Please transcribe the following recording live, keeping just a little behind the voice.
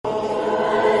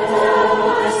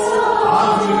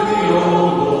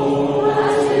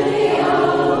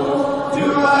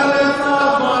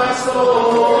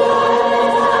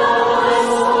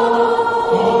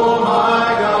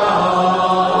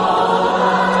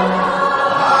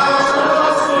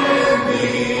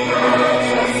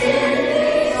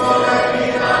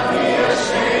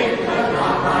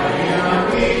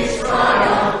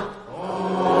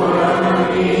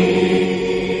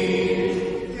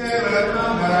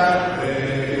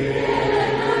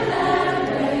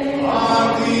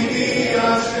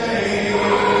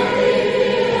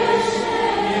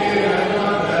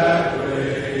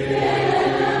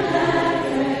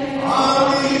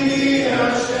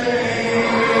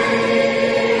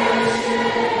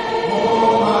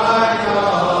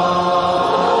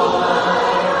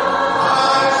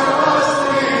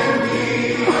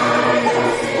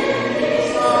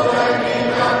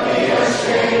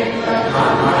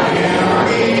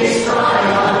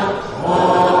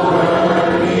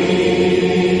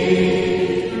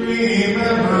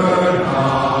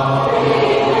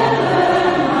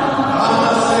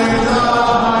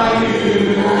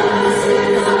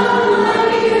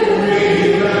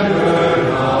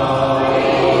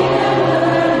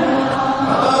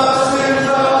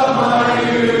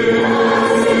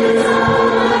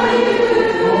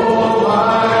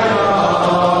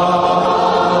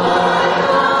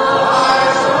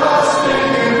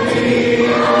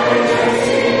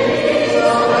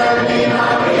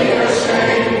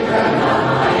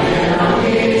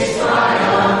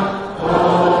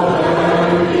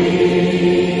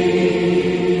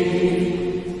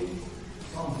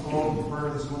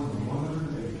verse 1 of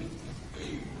 180.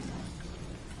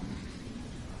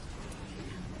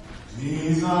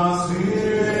 Jesus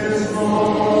is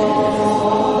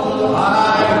Lord,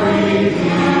 my Redeemer.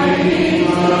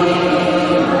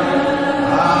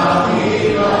 How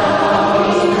He loves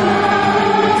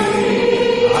me,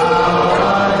 how I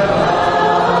love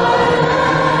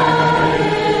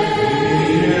Him.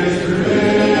 He is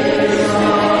risen,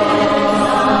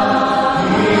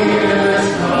 He is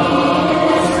coming.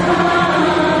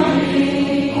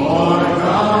 Lord,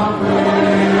 come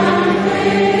quickly.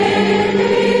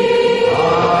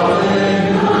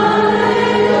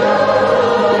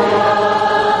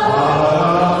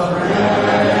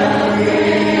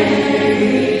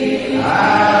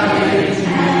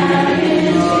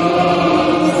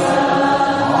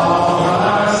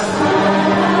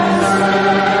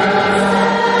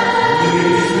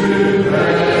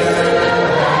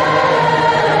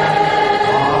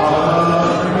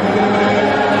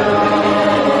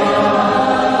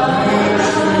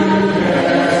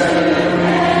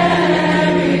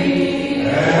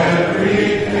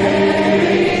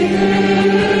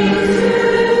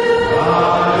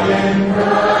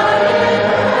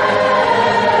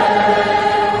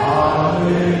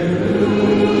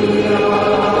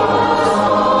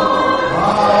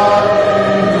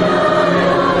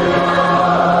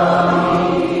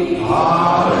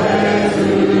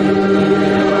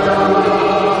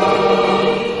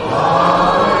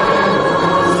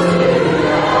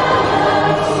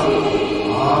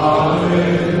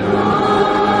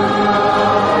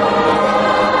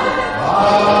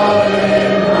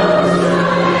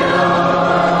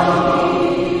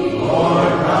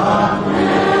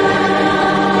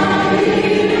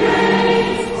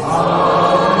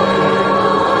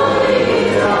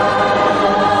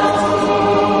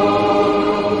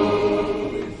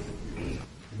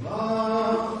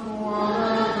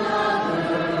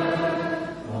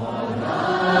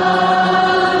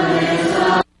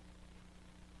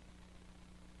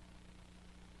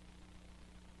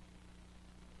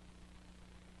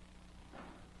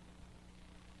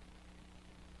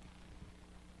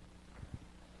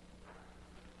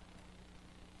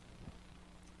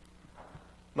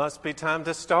 Must be time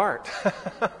to start.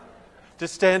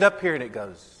 Just stand up here and it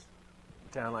goes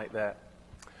down like that.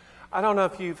 I don't know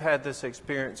if you've had this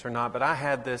experience or not, but I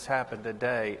had this happen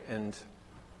today, and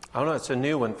I don't know, it's a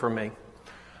new one for me.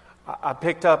 I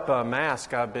picked up a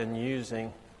mask I've been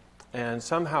using, and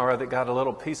somehow or other it got a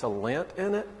little piece of lint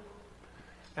in it.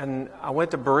 And I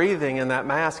went to breathing in that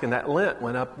mask, and that lint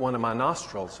went up one of my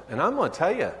nostrils. And I'm going to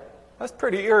tell you, that's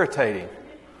pretty irritating.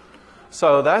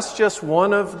 So that's just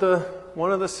one of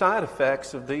the side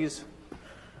effects of these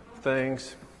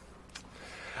things.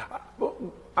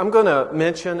 I'm going to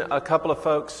mention a couple of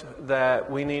folks that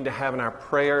we need to have in our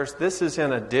prayers. This is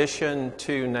in addition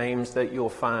to names that you'll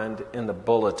find in the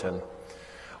bulletin.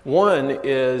 One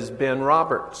is Ben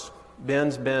Roberts.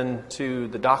 Ben's been to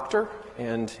the doctor,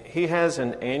 and he has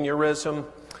an aneurysm.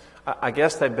 I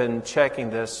guess they've been checking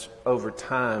this over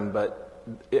time, but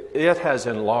it has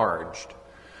enlarged.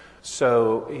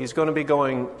 So he's going to be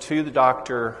going to the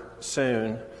doctor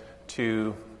soon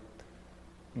to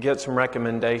get some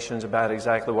recommendations about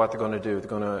exactly what they're going to do. They're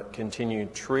going to continue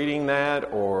treating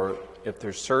that, or if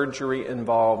there's surgery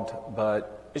involved.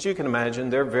 But as you can imagine,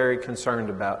 they're very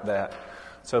concerned about that.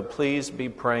 So please be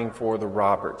praying for the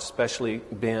Roberts, especially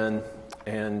Ben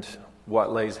and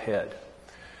what lays ahead.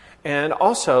 And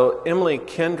also Emily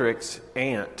Kendrick's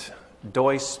aunt,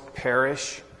 Doyce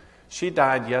Parrish, she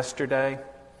died yesterday.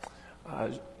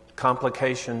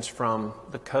 Complications from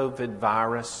the COVID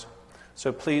virus.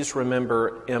 So please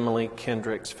remember Emily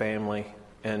Kendrick's family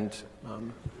and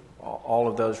all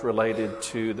of those related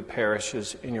to the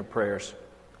parishes in your prayers.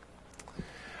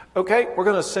 Okay, we're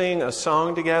going to sing a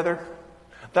song together.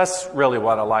 That's really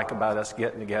what I like about us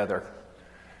getting together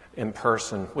in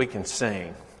person. We can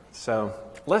sing. So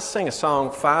let's sing a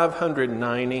song,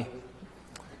 590,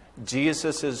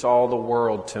 Jesus is All the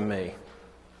World to Me.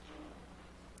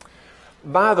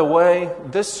 By the way,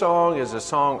 this song is a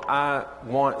song I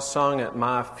want sung at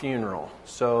my funeral.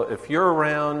 So if you're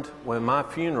around when my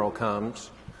funeral comes,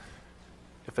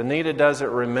 if Anita doesn't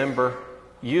remember,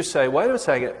 you say, wait a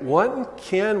second, wasn't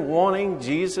Ken wanting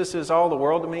Jesus is all the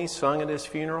world to me sung at his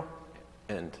funeral?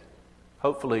 And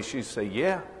hopefully she say,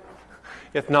 yeah.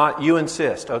 If not, you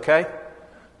insist, okay?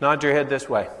 Nod your head this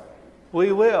way.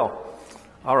 We will.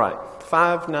 All right,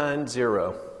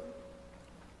 590.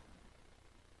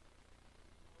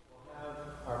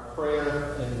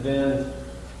 Prayer, and then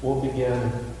we'll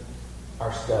begin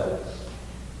our study.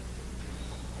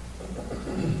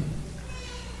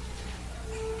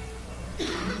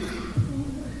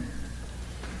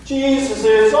 Jesus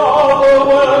is all the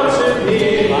world to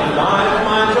me, my life,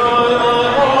 my joy,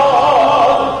 my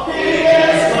all. He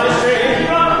is my strength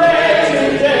from day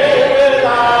to day.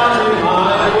 Without him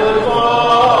I would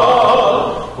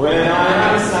fall. When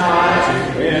I am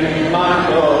sad to him I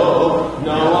go,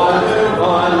 no other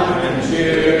one can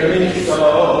cheer me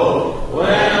so. When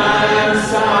I am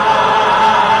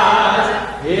sad,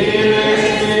 he makes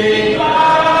me glad.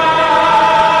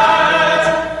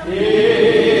 He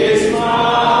is my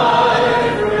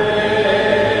friend.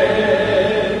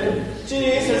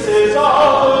 Jesus is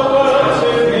all the world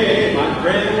to me, my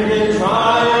friend in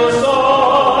trials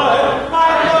sore. I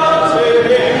go to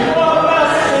him for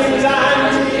blessings and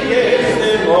he gives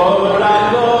them more and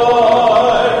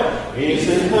more. He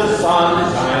sends the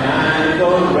sunshine and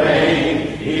the rain.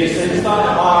 He sends the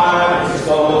harvest,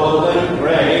 golden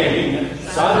grain.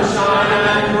 Sunshine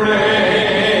and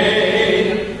rain,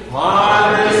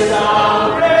 harvest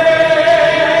of rain.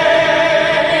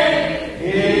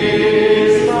 He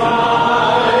is my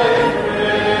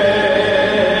friend.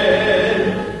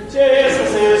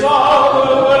 Jesus is all the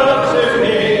world to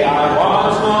me. I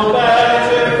want no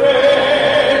better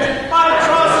friend. I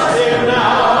trust him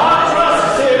now. I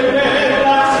trust him when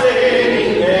life's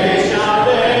fading days shall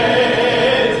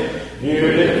end.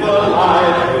 Beautiful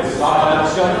life with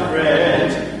such a friend.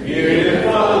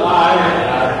 Beautiful life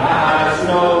that has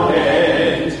no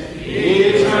end.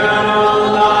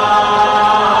 Eternal life.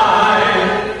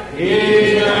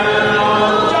 Eternal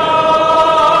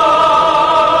joy.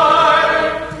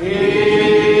 He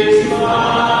is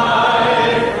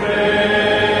my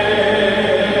friend.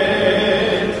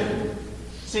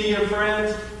 See your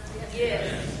friends?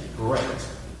 Yes. Great.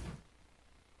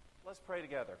 Let's pray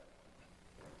together.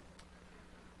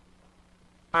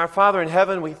 Our Father in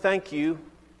heaven, we thank you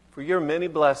for your many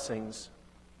blessings.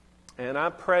 And I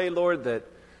pray, Lord, that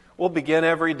we'll begin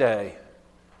every day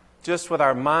just with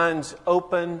our minds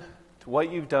open to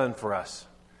what you've done for us.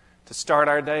 To start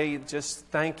our day just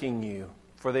thanking you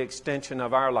for the extension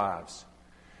of our lives.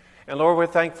 And Lord, we're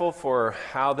thankful for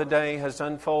how the day has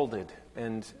unfolded.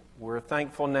 And we're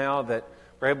thankful now that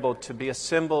we're able to be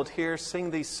assembled here,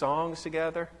 sing these songs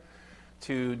together,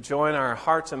 to join our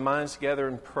hearts and minds together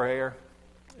in prayer,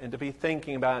 and to be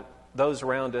thinking about those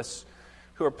around us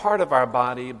who are part of our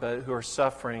body but who are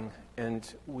suffering,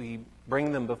 and we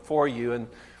bring them before you. And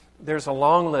there's a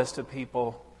long list of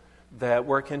people that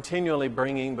we're continually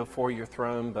bringing before your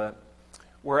throne, but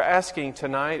we're asking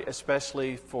tonight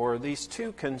especially for these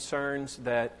two concerns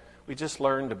that we just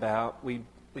learned about. We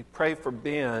pray for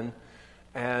Ben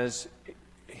as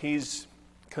he's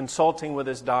consulting with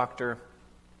his doctor.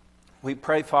 We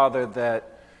pray, Father, that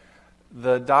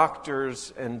the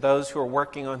doctors and those who are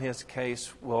working on his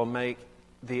case will make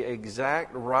the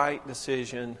exact right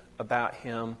decision about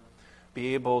him,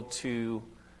 be able to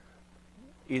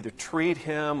either treat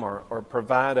him or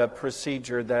provide a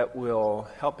procedure that will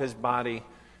help his body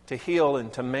to heal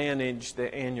and to manage the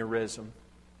aneurysm.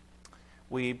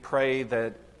 We pray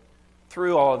that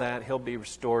through all that, he'll be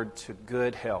restored to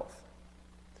good health.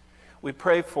 We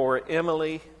pray for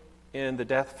Emily in the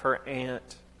death of her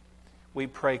aunt. We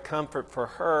pray comfort for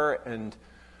her and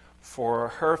for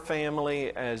her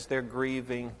family as they're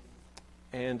grieving.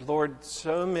 And Lord,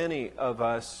 so many of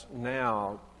us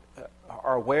now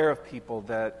are aware of people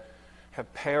that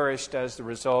have perished as the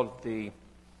result of the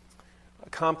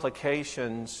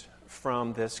complications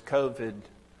from this COVID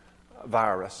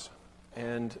virus.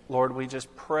 And Lord, we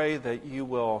just pray that you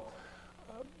will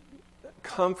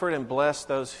comfort and bless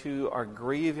those who are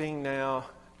grieving now,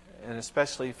 and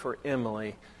especially for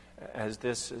Emily, as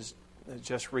this has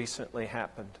just recently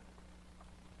happened.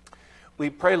 We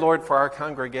pray, Lord, for our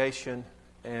congregation,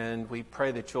 and we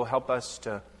pray that you'll help us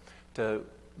to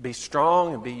be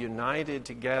strong and be united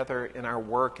together in our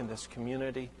work in this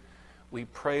community. We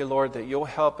pray, Lord, that you'll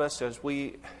help us as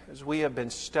we have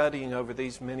been studying over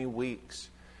these many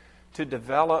weeks to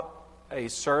develop a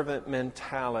servant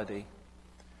mentality.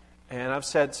 And I've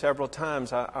said several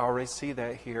times, I already see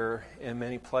that here in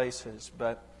many places,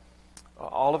 but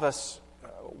all of us,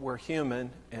 we're human,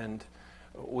 and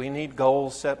we need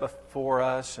goals set before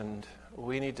us, and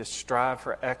we need to strive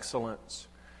for excellence.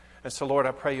 And so, Lord,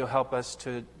 I pray you'll help us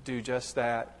to do just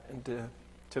that, and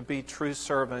to be true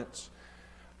servants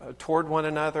toward one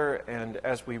another, and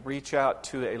as we reach out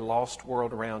to a lost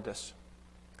world around us.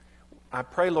 I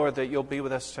pray, Lord, that you'll be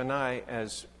with us tonight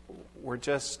as we're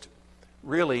just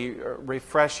really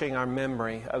refreshing our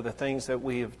memory of the things that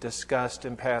we've discussed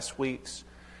in past weeks.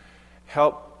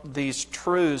 Help these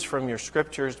truths from your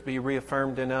scriptures to be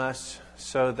reaffirmed in us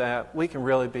so that we can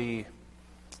really be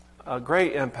a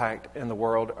great impact in the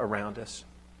world around us.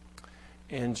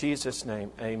 In Jesus' name,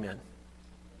 amen.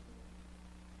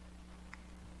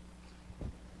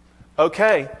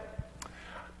 Okay.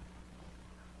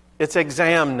 It's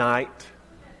exam night.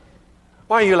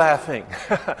 Why are you laughing?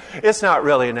 It's not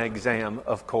really an exam,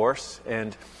 of course.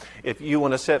 And if you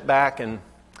want to sit back and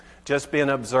just be an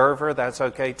observer, that's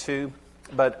okay too.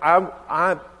 But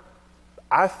I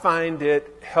find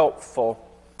it helpful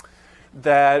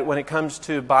that when it comes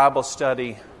to Bible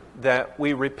study, that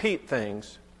we repeat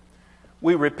things.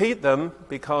 We repeat them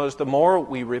because the more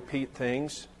we repeat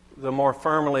things, the more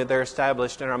firmly they're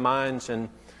established in our minds, and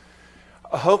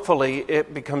hopefully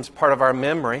it becomes part of our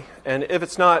memory. And if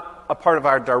it's not a part of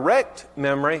our direct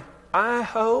memory, I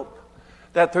hope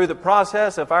that through the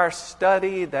process of our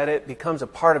study that it becomes a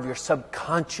part of your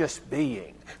subconscious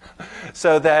being,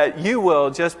 so that you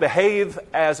will just behave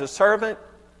as a servant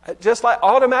just like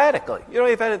automatically. You don't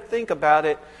even have to think about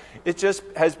it. It just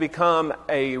has become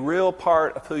a real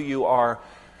part of who you are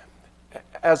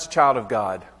as a child of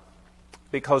God,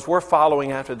 because we're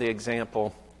following after the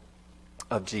example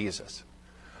of Jesus.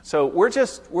 So we're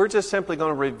just simply going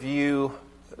to review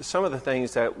some of the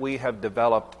things that we have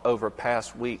developed over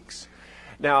past weeks.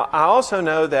 Now, I also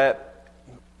know that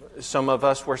some of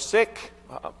us were sick,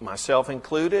 myself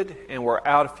included, and we're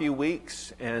out a few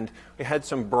weeks, and we had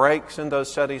some breaks in those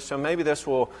studies, so maybe this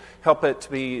will help it to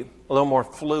be a little more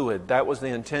fluid. That was the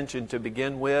intention to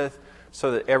begin with,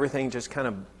 so that everything just kind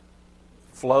of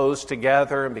flows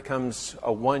together and becomes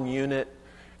a one unit.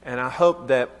 And I hope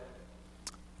that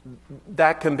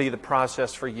that can be the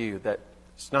process for you, that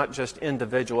it's not just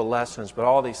individual lessons, but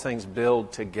all these things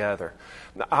build together.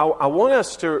 Now, I want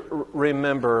us to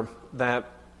remember that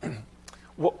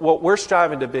what we're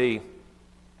striving to be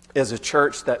is a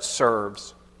church that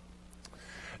serves.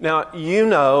 Now, you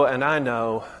know and I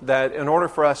know that in order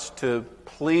for us to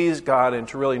please God and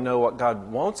to really know what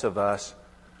God wants of us,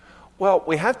 well,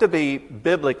 we have to be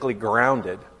biblically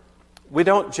grounded. We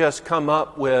don't just come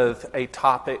up with a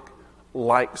topic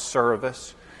like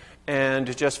service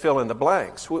and just fill in the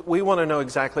blanks. We want to know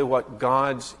exactly what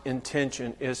God's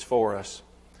intention is for us.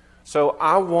 So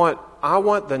I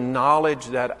want the knowledge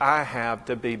that I have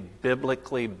to be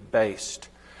biblically based.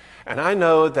 And I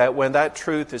know that when that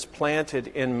truth is planted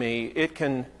in me, it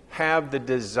can have the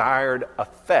desired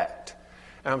effect.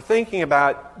 And I'm thinking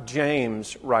about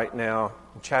James right now,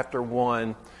 chapter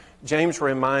 1. James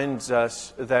reminds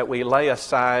us that we lay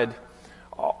aside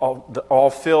all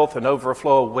filth and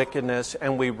overflow of wickedness,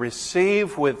 and we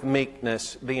receive with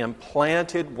meekness the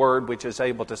implanted word which is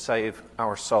able to save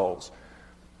our souls.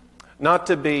 Not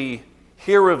to be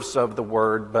hearers of the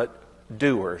word, but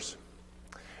doers.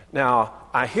 Now,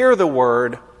 I hear the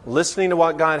word, listening to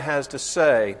what God has to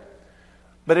say,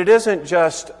 but it isn't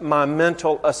just my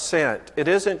mental assent. It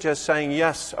isn't just saying,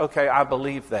 yes, okay, I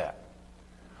believe that.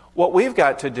 What we've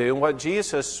got to do, and what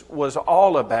Jesus was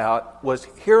all about, was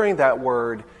hearing that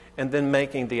word and then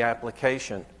making the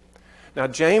application. Now,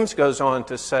 James goes on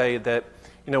to say that,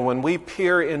 when we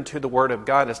peer into the Word of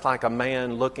God, it's like a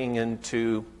man looking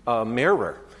into a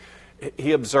mirror.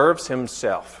 He observes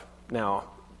himself. Now,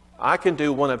 I can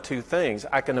do one of two things.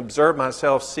 I can observe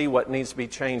myself, see what needs to be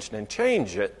changed, and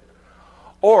change it.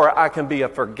 Or I can be a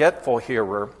forgetful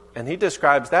hearer. And he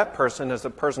describes that person as a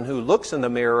person who looks in the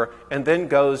mirror and then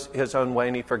goes his own way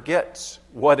and he forgets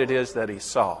what it is that he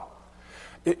saw.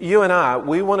 You and I,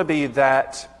 we want to be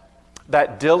that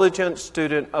diligent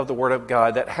student of the Word of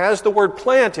God that has the Word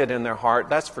planted in their heart,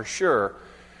 that's for sure.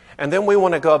 And then we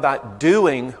want to go about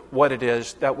doing what it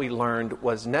is that we learned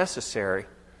was necessary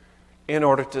in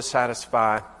order to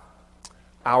satisfy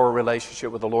our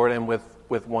relationship with the Lord and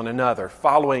with one another,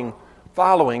 following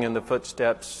in the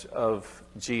footsteps of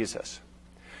Jesus.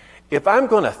 If I'm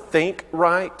going to think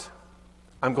right,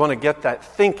 I'm going to get that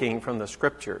thinking from the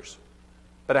Scriptures.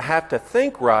 But I have to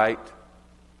think right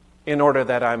in order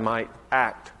that I might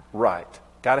act right.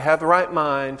 Got to have the right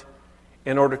mind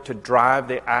in order to drive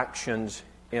the actions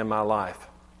in my life.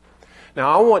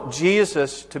 Now, I want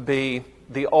Jesus to be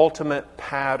the ultimate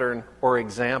pattern or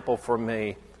example for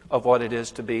me of what it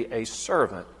is to be a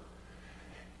servant.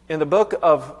 In the book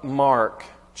of Mark,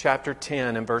 chapter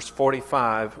 10 and verse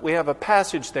 45, we have a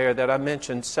passage there that I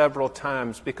mentioned several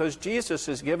times because Jesus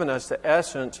has given us the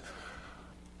essence,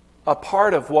 a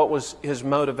part of what was his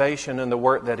motivation in the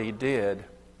work that he did. He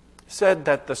said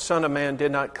that the Son of Man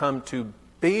did not come to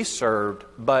be served,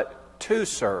 but to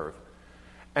serve,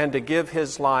 and to give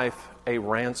his life a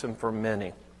ransom for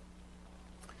many.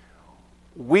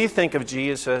 We think of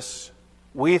Jesus,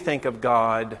 we think of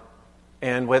God,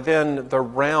 and within the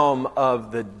realm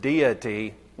of the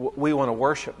deity, we want to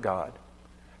worship God.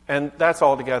 And that's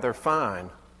altogether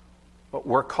fine. But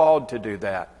we're called to do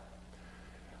that.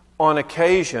 On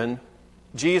occasion,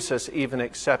 Jesus even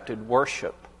accepted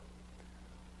worship.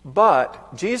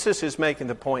 But Jesus is making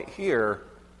the point here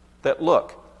that,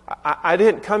 look, I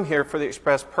didn't come here for the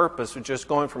express purpose of just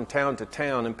going from town to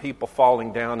town and people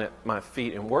falling down at my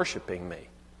feet and worshiping me.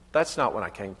 That's not what I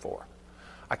came for.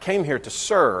 I came here to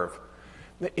serve.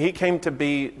 He came to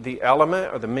be the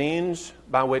element or the means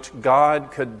by which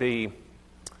God could be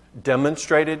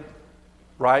demonstrated,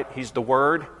 right? He's the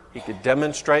Word. He could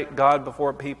demonstrate God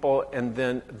before people, and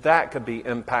then that could be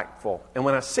impactful. And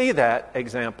when I see that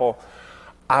example,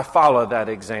 I follow that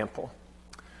example.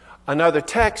 Another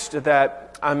text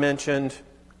that I mentioned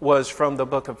was from the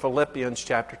book of Philippians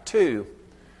chapter 2,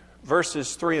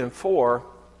 verses 3 and 4.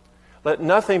 Let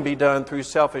nothing be done through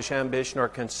selfish ambition or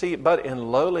conceit, but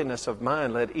in lowliness of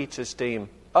mind let each esteem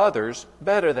others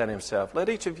better than himself. Let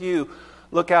each of you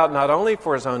look out not only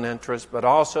for his own interest, but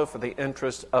also for the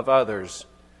interest of others.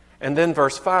 And then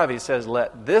verse 5, he says,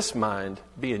 let this mind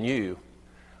be in you,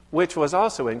 which was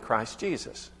also in Christ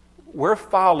Jesus. We're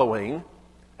following,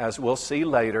 as we'll see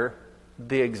later,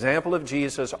 the example of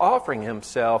Jesus offering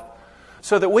himself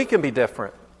so that we can be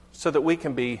different, so that we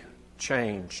can be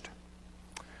changed.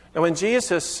 Now, when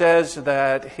Jesus says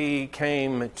that he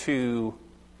came to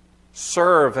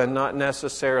serve and not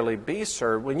necessarily be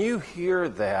served, when you hear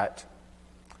that,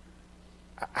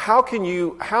 how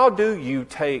do you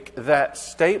take that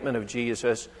statement of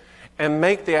Jesus and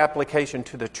make the application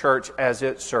to the church as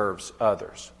it serves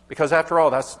others? Because after all,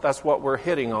 that's what we're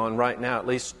hitting on right now, at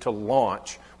least to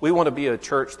launch. We want to be a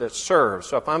church that serves.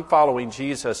 So if I'm following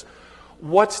Jesus,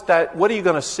 what are you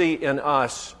going to see in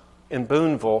us in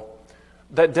Boonville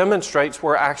that demonstrates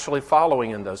we're actually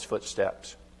following in those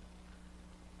footsteps?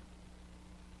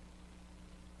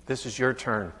 This is your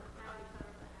turn.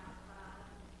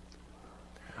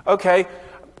 Okay,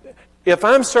 if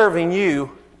I'm serving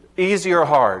you, easy or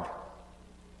hard?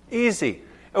 Easy.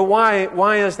 And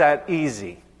why is that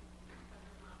easy?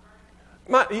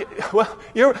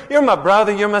 You're my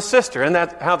brother, you're my sister. Isn't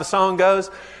that how the song goes?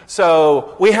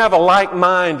 So we have a like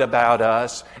mind about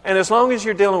us. And as long as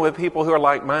you're dealing with people who are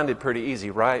like-minded, pretty easy,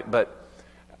 right? But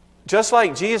just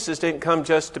like Jesus didn't come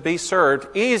just to be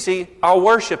served, easy, I'll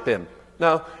worship him.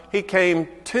 No, he came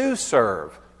to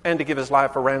serve and to give his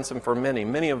life a ransom for many,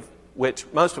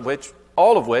 most of which,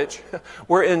 all of which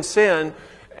were in sin.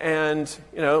 And,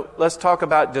 let's talk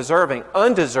about deserving,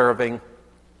 undeserving,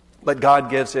 but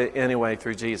God gives it anyway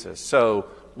through Jesus. So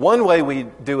one way we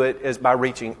do it is by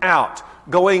reaching out,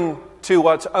 going to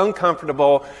what's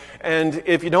uncomfortable. And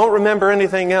if you don't remember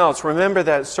anything else, remember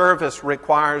that service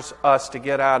requires us to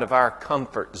get out of our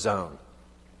comfort zone.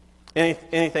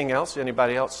 Anything else?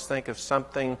 Anybody else think of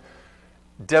something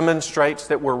demonstrates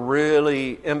that we're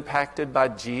really impacted by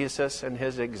Jesus and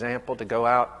his example to go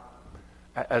out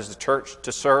as the church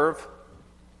to serve?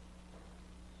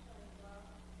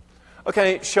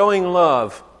 Okay, showing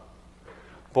love.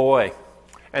 Boy,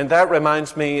 and that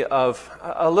reminds me of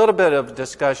a little bit of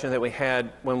discussion that we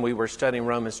had when we were studying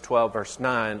Romans 12, verse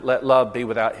 9. Let love be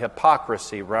without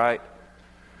hypocrisy, right?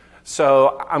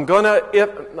 So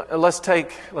let's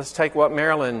take what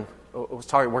Marilyn was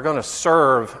talking. We're going to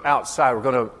serve outside. We're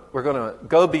going to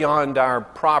go beyond our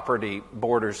property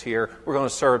borders here. We're going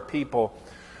to serve people.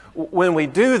 When we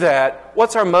do that,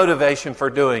 what's our motivation for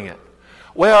doing it?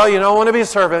 Well, I want to be a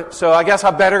servant, so I guess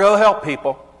I better go help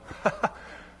people.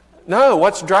 No,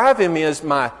 what's driving me is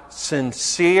my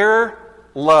sincere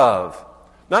love.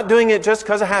 Not doing it just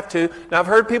because I have to. Now, I've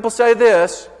heard people say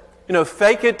this,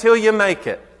 fake it till you make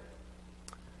it.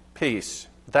 Peace.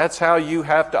 That's how you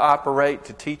have to operate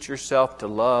to teach yourself to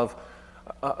love.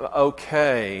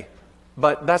 Okay,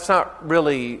 but that's not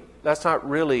really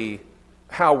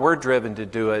how we're driven to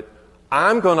do it.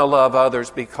 I'm going to love others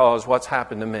because what's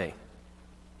happened to me.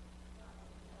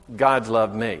 God's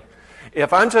loved me.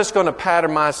 If I'm just going to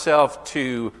pattern myself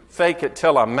to fake it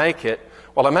till I make it,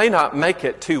 well, I may not make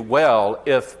it too well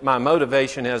if my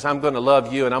motivation is I'm going to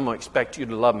love you and I'm going to expect you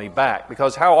to love me back.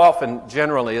 Because how often,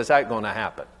 generally, is that going to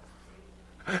happen?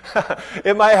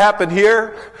 It might happen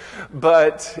here,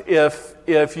 but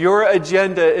if your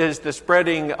agenda is the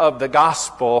spreading of the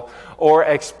gospel or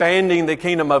expanding the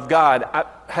kingdom of God,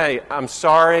 I'm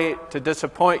sorry to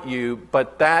disappoint you,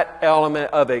 but that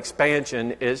element of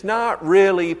expansion is not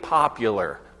really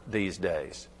popular these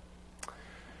days.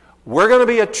 We're going to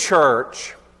be a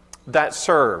church that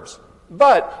serves.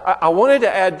 But I wanted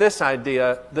to add this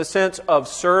idea, the sense of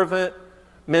servant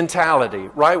mentality,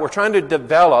 right? We're trying to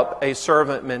develop a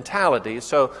servant mentality.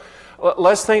 So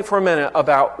let's think for a minute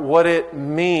about what it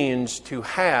means to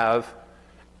have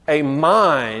a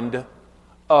mind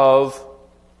of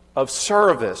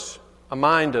service, a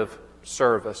mind of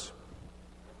service.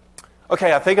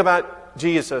 Okay, I think about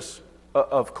Jesus,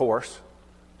 of course.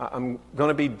 I'm going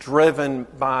to be driven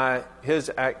by His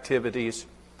activities.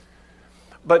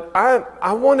 But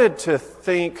I wanted to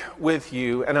think with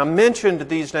you, and I mentioned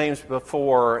these names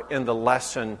before in the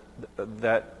lesson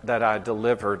that I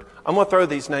delivered. I'm going to throw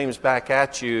these names back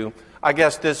at you. I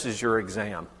guess this is your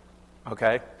exam,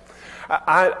 okay?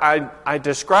 I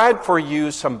described for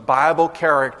you some Bible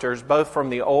characters, both from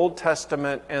the Old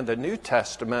Testament and the New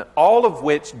Testament, all of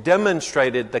which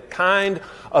demonstrated the kind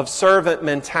of servant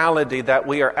mentality that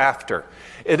we are after.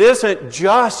 It isn't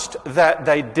just that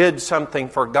they did something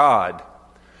for God,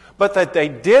 but that they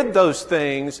did those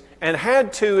things and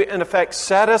had to, in effect,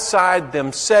 set aside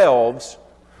themselves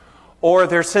or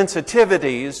their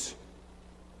sensitivities,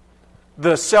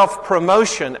 the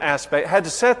self-promotion aspect, had to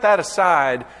set that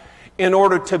aside in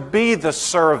order to be the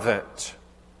servant.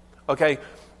 Okay,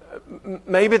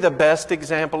 maybe the best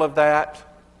example of that,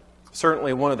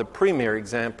 certainly one of the premier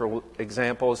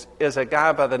examples, is a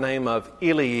guy by the name of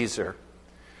Eliezer.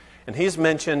 And he's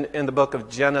mentioned in the book of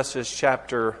Genesis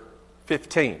chapter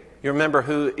 15. You remember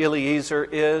who Eliezer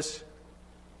is?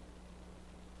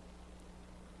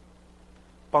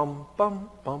 Bum, bum,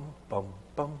 bum, bum,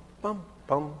 bum, bum,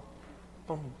 bum,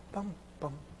 bum, bum,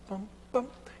 bum, bum, bum.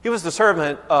 He was the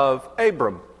servant of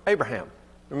Abraham.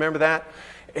 Remember that?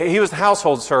 He was the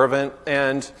household servant,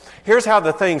 and here's how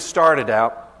the thing started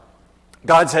out.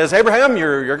 God says, Abraham,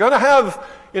 you're going to have,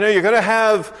 you're going to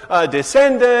have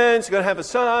descendants, you're going to have a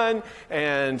son,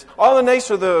 and all the nations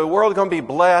of the world are going to be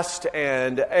blessed.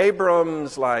 And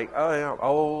Abram's like, oh, yeah, I'm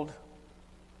old.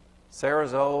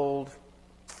 Sarah's old.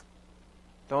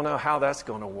 Don't know how that's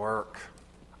going to work.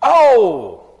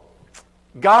 Oh!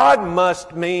 God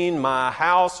must mean my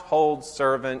household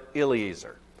servant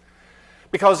Eliezer.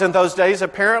 Because in those days,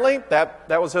 apparently, that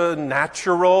was a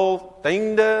natural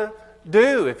thing to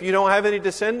do. If you don't have any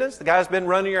descendants, the guy's been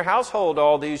running your household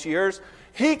all these years,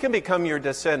 he can become your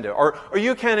descendant. Or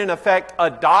you can, in effect,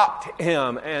 adopt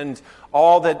him, and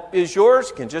all that is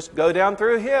yours can just go down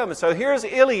through him. And so here's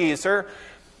Eliezer,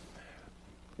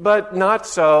 but not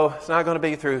so. It's not going to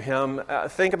be through him.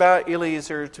 Think about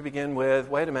Eliezer to begin with.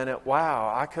 Wait a minute.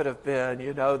 Wow, I could have been,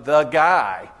 the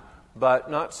guy,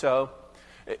 but not so.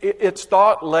 It's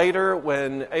thought later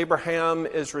when Abraham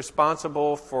is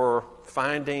responsible for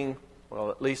finding, well,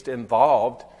 at least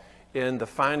involved in the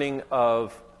finding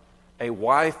of a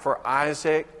wife for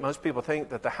Isaac. Most people think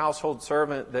that the household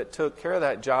servant that took care of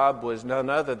that job was none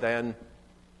other than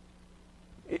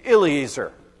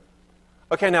Eliezer.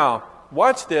 Okay, now,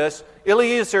 watch this.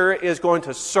 Eliezer is going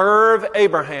to serve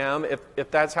Abraham,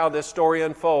 if that's how this story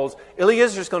unfolds.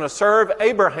 Eliezer is going to serve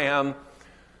Abraham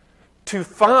to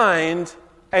find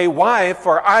a wife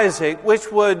for Isaac, which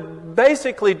would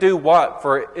basically do what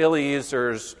for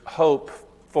Eliezer's hope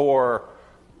for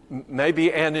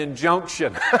maybe an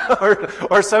injunction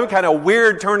or some kind of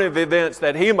weird turn of events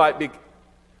that he might be.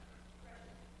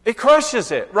 It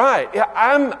crushes it, right.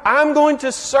 I'm going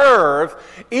to serve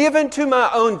even to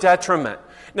my own detriment.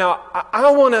 Now,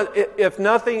 I want to, if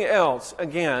nothing else,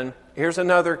 again, here's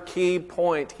another key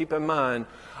point to keep in mind.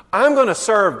 I'm going to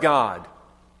serve God.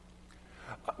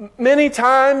 Many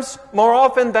times, more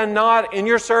often than not, in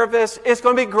your service, it's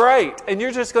going to be great, and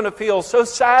you're just going to feel so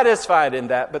satisfied in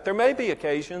that. But there may be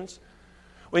occasions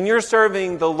when you're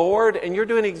serving the Lord and you're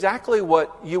doing exactly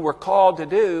what you were called to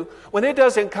do, when it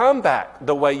doesn't come back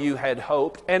the way you had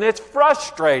hoped, and it's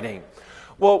frustrating.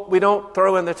 Well, we don't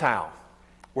throw in the towel.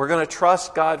 We're going to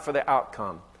trust God for the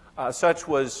outcome. Such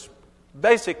was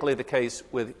basically the case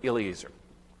with Eliezer.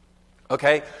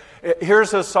 Okay,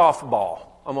 here's a softball.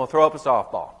 I'm going to throw up a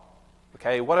softball.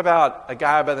 Okay, what about a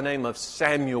guy by the name of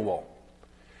Samuel?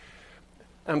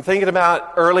 I'm thinking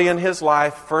about early in his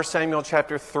life, 1 Samuel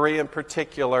chapter 3 in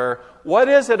particular. What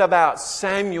is it about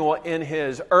Samuel in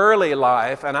his early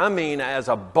life, and I mean as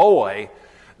a boy,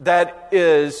 that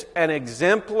is an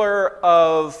exemplar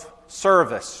of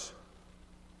service?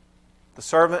 The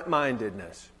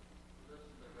servant-mindedness.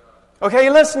 Okay,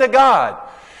 listen to God.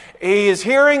 He is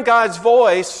hearing God's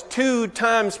voice 2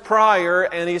 times prior,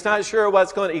 and he's not sure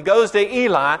what's going on. He goes to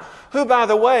Eli, who, by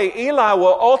the way, Eli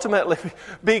will ultimately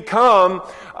become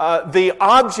the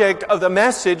object of the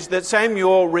message that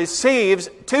Samuel receives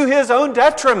to his own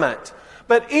detriment.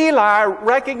 But Eli,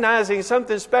 recognizing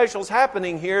something special is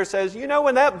happening here, says,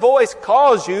 when that voice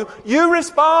calls you, you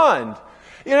respond.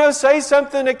 Say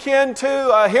something akin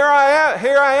to, here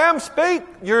I am, speak.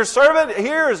 Your servant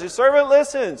hears, your servant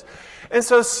listens. And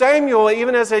so Samuel,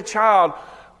 even as a child,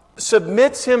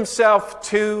 submits himself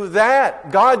to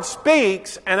that. God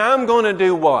speaks, and I'm going to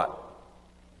do what?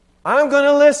 I'm going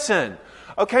to listen.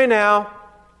 Okay, now,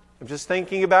 I'm just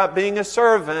thinking about being a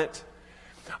servant.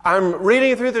 I'm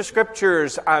reading through the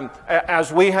Scriptures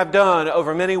as we have done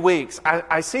over many weeks.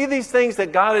 I see these things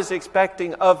that God is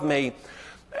expecting of me.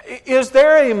 Is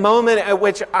there a moment at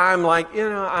which I'm like,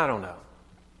 I don't know.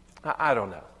 I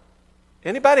don't know.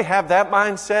 Anybody have that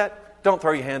mindset? Don't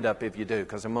throw your hand up if you do,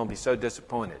 because I'm going to be so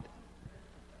disappointed.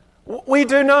 We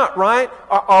do not, right?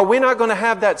 Are we not going to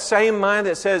have that same mind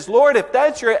that says, Lord, if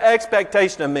that's your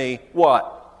expectation of me,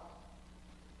 what?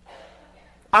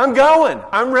 I'm going.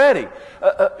 I'm ready.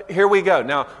 Here we go.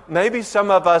 Now, maybe some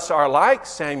of us are like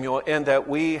Samuel in that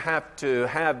we have to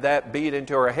have that beat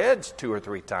into our heads 2 or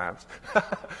 3 times.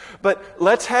 But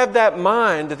let's have that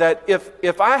mind that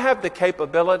if I have the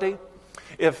capability,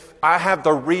 if I have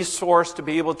the resource to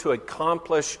be able to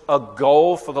accomplish a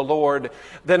goal for the Lord,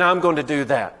 then I'm going to do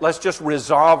that. Let's just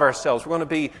resolve ourselves. We're going to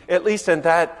be, at least in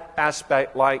that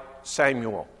aspect, like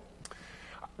Samuel.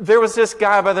 There was this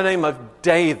guy by the name of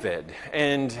David,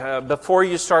 and before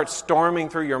you start storming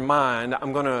through your mind,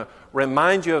 I'm going to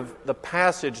remind you of the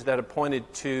passage that I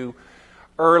pointed to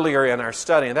earlier in our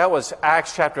study, and that was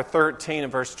Acts chapter 13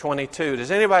 and verse 22. Does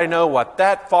anybody know what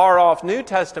that far-off New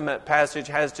Testament passage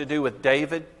has to do with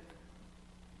David?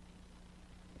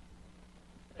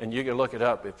 And you can look it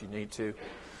up if you need to.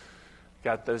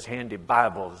 Got those handy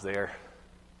Bibles there.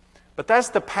 But that's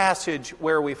the passage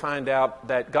where we find out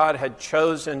that God had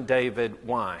chosen David.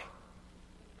 Why?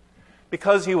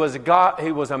 Because he was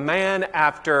a man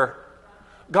after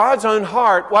God's own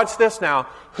heart. Watch this now.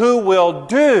 Who will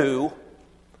do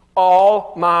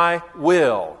all my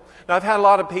will. Now, I've had a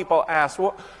lot of people ask,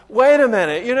 well, wait a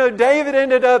minute, David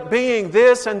ended up being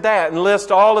this and that and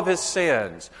list all of his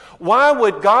sins. Why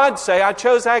would God say, I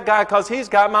chose that guy because he's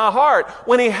got my heart,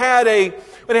 when he had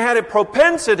a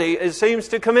propensity, it seems,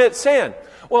 to commit sin?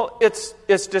 Well, it's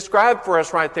described for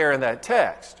us right there in that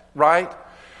text, right?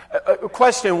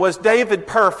 Question, was David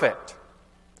perfect?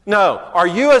 No. Are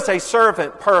you as a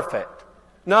servant perfect?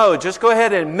 No, just go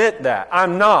ahead and admit that.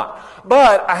 I'm not.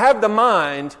 But I have the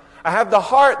mind, I have the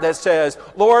heart that says,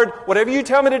 Lord, whatever you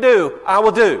tell me to do, I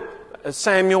will do.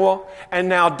 Samuel and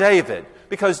now David.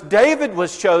 Because David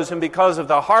was chosen because of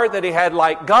the heart that he had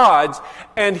like God's.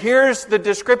 And here's the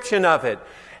description of it.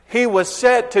 He was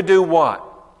set to do what?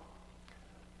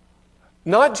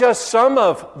 Not just some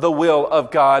of the will of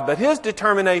God, but his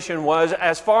determination was,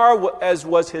 as far as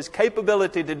was his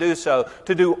capability to do so,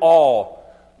 to do all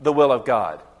the will of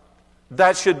God.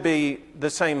 That should be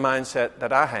the same mindset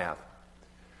that I have.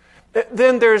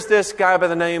 Then there's this guy by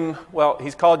the name,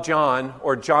 he's called John,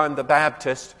 or John the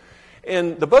Baptist.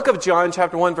 In the book of John,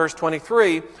 chapter 1, verse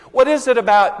 23, what is it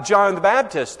about John the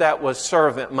Baptist that was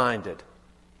servant-minded?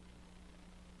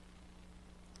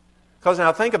 Because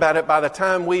now think about it, by the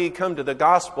time we come to the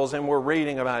Gospels and we're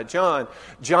reading about John,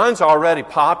 John's already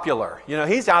popular.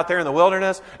 He's out there in the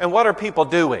wilderness, and what are people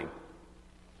doing?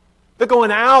 They're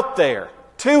going out there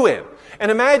to him.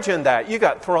 And imagine that. You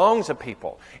got throngs of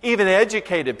people, even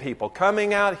educated people,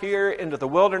 coming out here into the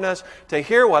wilderness to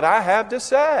hear what I have to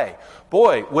say.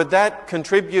 Boy, would that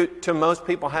contribute to most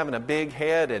people having a big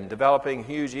head and developing a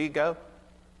huge ego?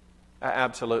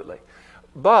 Absolutely.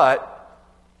 But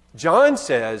John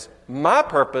says, my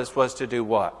purpose was to do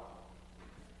what?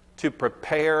 To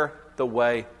prepare the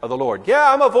way of the Lord.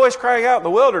 Yeah, I'm a voice crying out in the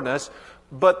wilderness,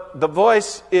 but the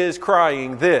voice is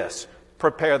crying this: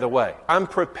 prepare the way. I'm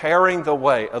preparing the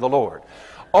way of the Lord.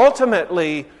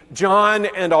 Ultimately, John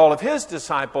and all of his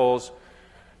disciples,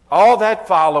 all that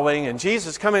following, and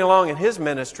Jesus coming along in his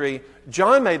ministry,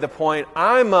 John made the point,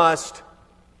 I must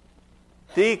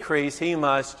decrease, he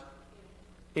must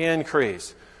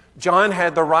increase. John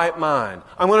had the right mind.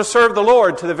 I'm going to serve the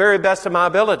Lord to the very best of my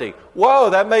ability.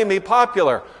 Whoa, that made me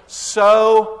popular.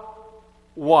 So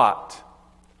what?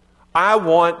 I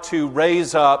want to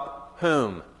raise up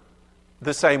whom?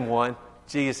 The same one,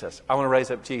 Jesus. I want to raise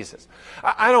up Jesus.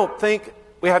 I don't think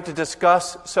we have to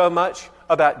discuss so much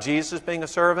about Jesus being a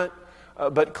servant,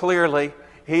 but clearly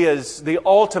he is the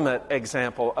ultimate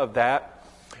example of that.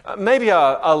 Maybe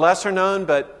a lesser known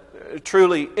but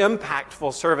truly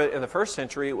impactful servant in the first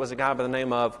century was a guy by the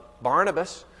name of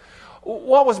Barnabas.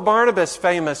 What was Barnabas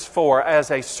famous for as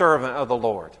a servant of the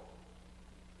Lord?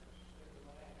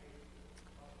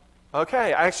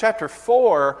 Okay, Acts chapter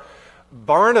 4,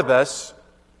 Barnabas,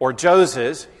 or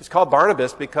Joses, he's called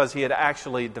Barnabas because he had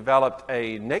actually developed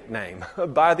a nickname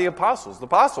by the apostles. The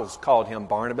apostles called him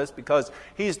Barnabas because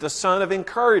he's the son of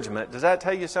encouragement. Does that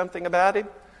tell you something about him?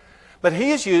 But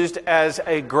he is used as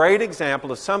a great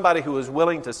example of somebody who was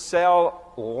willing to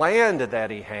sell land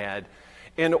that he had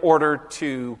in order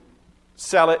to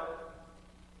sell it,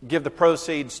 give the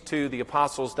proceeds to the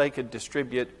apostles. They could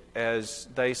distribute as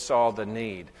they saw the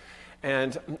need.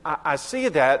 And I see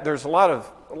that there's a lot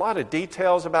of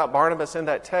details about Barnabas in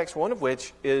that text, one of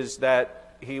which is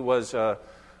that he was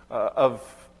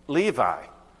of Levi.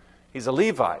 He's a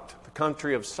Levite, the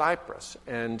country of Cyprus.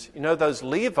 And you know, those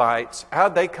Levites,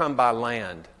 how'd they come by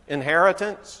land?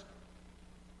 Inheritance?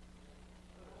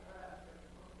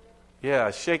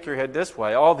 Yeah, shake your head this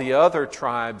way. All the other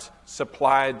tribes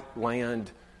supplied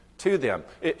land to them.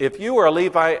 If you were a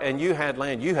Levite and you had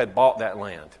land, you had bought that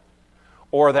land.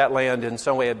 Or that land in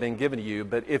some way had been given to you.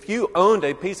 But if you owned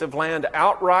a piece of land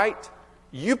outright,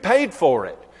 you paid for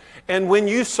it. And when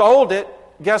you sold it,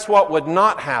 guess what would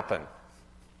not happen?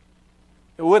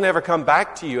 It wouldn't ever come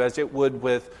back to you as it would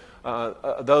with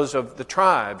those of the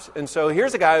tribes. And so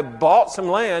here's a guy who bought some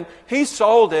land. He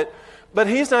sold it, but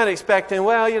he's not expecting,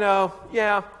 well, you know,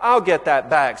 yeah, I'll get that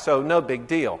back, so no big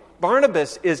deal.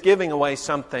 Barnabas is giving away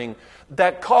something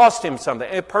that cost him something,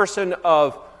 a person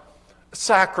of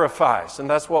sacrifice, and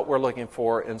that's what we're looking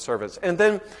for in service. And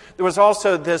then there was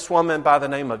also this woman by the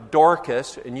name of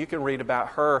Dorcas, and you can read about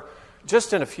her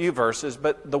just in a few verses,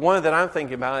 but the one that I'm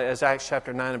thinking about is Acts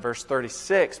chapter 9 and verse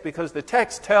 36, because the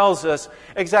text tells us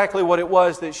exactly what it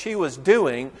was that she was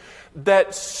doing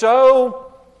that so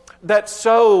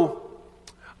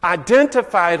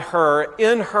identified her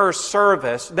in her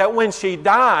service that when she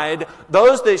died,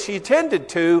 those that she tended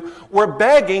to were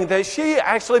begging that she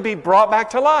actually be brought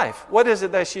back to life. What is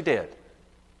it that she did?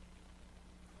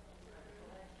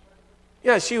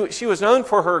 Yeah, she was known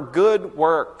for her good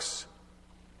works,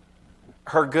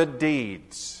 her good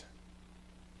deeds.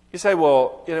 You say,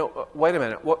 well, you know, wait a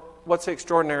minute, what's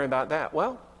extraordinary about that?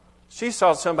 Well, she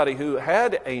saw somebody who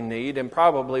had a need and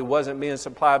probably wasn't being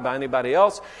supplied by anybody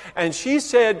else. And she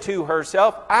said to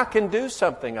herself, I can do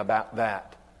something about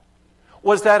that.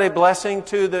 Was that a blessing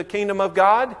to the kingdom of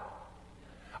God?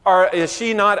 Or is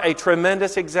she not a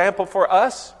tremendous example for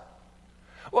us?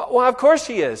 Well, of course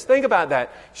she is. Think about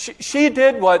that. She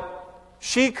did what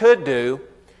she could do.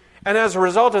 And as a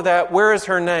result of that, where is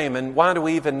her name and why do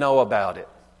we even know about it?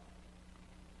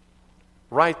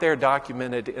 Right there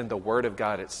documented in the Word of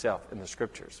God itself, in the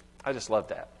Scriptures. I just love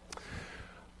that.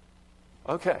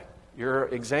 Okay, your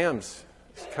exam's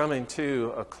coming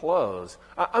to a close.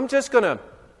 I'm just going to,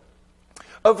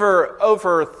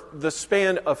 over the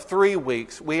span of 3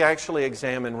 weeks, we actually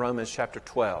examined Romans chapter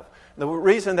 12. The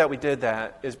reason that we did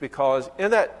that is because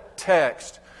in that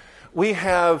text, we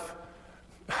have,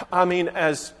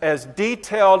 as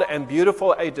detailed and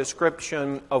beautiful a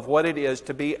description of what it is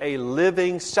to be a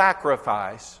living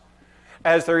sacrifice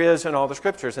as there is in all the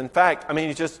Scriptures. In fact,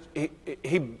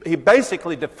 he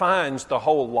basically defines the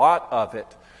whole lot of it.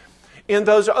 In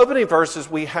those opening verses,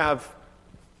 we have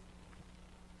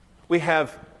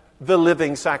the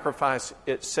living sacrifice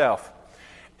itself.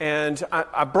 And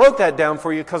I broke that down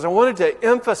for you because I wanted to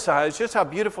emphasize just how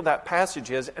beautiful that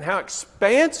passage is and how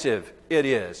expansive it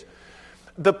is.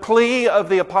 The plea of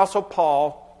the Apostle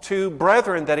Paul to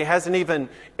brethren that he hasn't even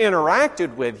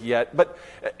interacted with yet. But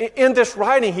in this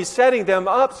writing, he's setting them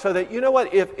up so that, you know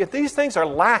what, if these things are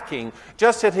lacking,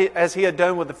 just as he had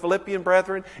done with the Philippian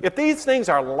brethren, if these things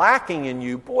are lacking in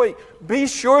you, boy, be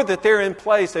sure that they're in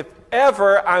place if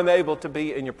ever I'm able to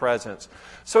be in your presence.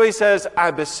 So he says,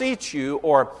 I beseech you,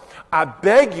 or I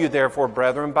beg you, therefore,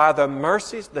 brethren, by the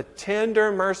mercies, the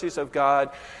tender mercies of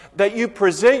God, that you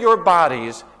present your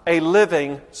bodies a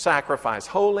living sacrifice,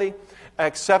 holy,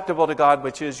 acceptable to God,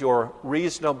 which is your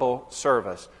reasonable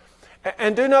service.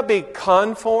 And do not be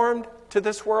conformed to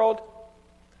this world,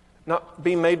 not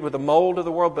be made with the mold of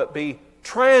the world, but be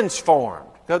transformed.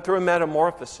 Go through a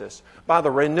metamorphosis by the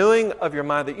renewing of your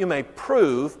mind, that you may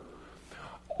prove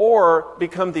or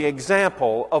become the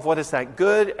example of what is that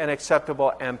good and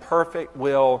acceptable and perfect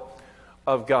will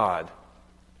of God.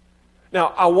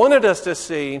 Now, I wanted us to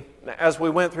see, as we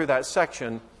went through that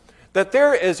section, that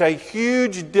there is a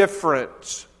huge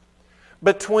difference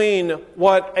between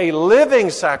what a living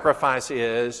sacrifice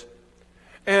is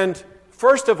and,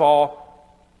 first of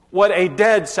all, what a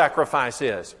dead sacrifice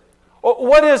is.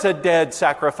 What is a dead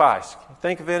sacrifice?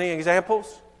 Think of any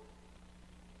examples?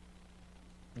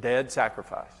 Dead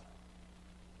sacrifice.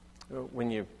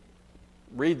 When you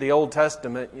read the Old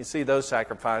Testament, you see those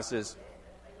sacrifices.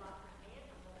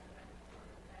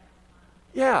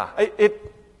 Yeah, it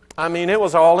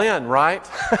was all in, right?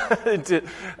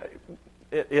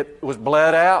 it was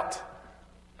bled out,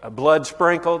 blood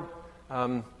sprinkled.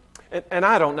 And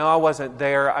I don't know, I wasn't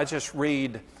there. I just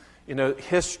read,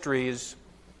 histories,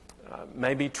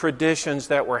 maybe traditions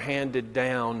that were handed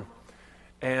down.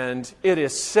 And it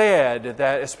is said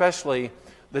that, especially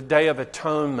the Day of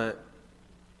Atonement,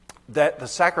 that the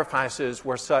sacrifices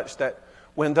were such that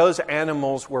when those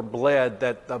animals were bled,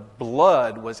 that the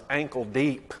blood was ankle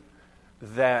deep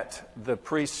that the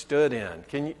priest stood in.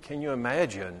 Can you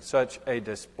imagine such a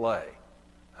display?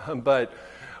 But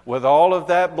with all of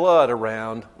that blood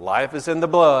around, life is in the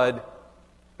blood,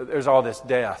 there's all this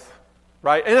death,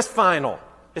 right? And it's final.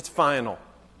 It's final.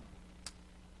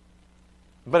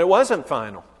 But it wasn't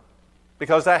final,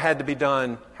 because that had to be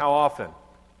done how often?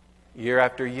 Year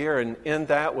after year, and in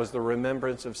that was the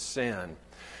remembrance of sin.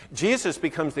 Jesus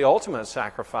becomes the ultimate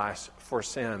sacrifice for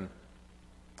sin.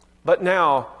 But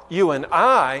now, you and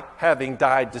I, having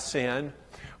died to sin,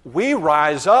 we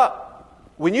rise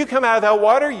up. When you come out of that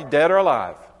water, you're dead or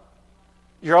alive.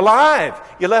 You're alive.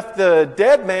 You left the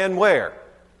dead man where?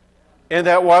 In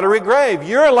that watery grave.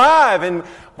 You're alive. And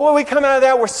boy, we come out of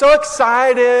that, we're so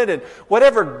excited. And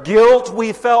whatever guilt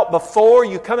we felt before,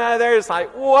 you come out of there, it's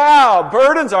like, wow,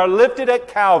 burdens are lifted at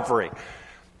Calvary.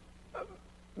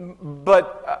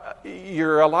 But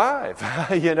you're alive.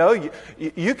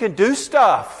 You can do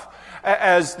stuff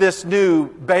as this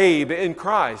new babe in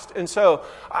Christ. And so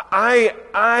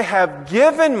I have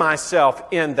given myself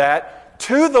in that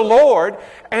to the Lord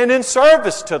and in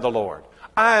service to the Lord.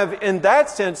 I have, in that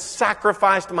sense,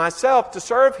 sacrificed myself to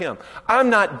serve Him. I'm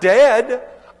not dead.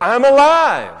 I'm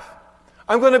alive.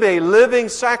 I'm going to be a living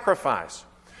sacrifice.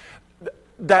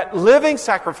 That living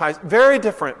sacrifice, very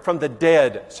different from the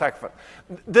dead sacrifice.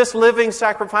 This living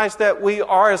sacrifice that we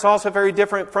are is also very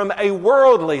different from a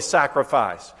worldly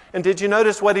sacrifice. And did you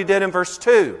notice what He did in verse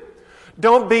 2?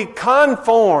 Don't be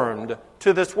conformed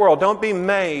to this world. Don't be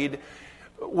made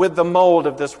with the mold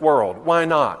of this world. Why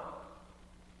not?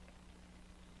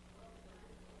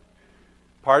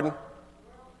 Pardon?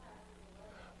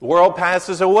 The world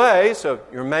passes away, so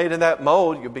you're made in that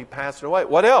mold, you'll be passing away.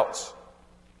 What else?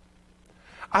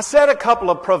 I said a couple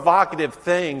of provocative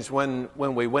things when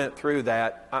we went through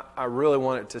that. I really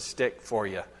want it to stick for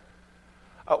you.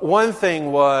 One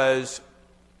thing was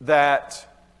that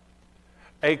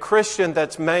a Christian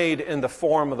that's made in the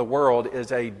form of the world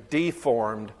is a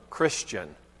deformed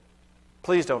Christian.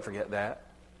 Please don't forget that.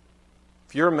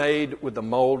 If you're made with the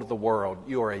mold of the world,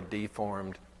 you are a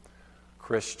deformed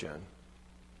Christian.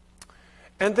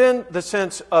 And then the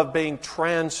sense of being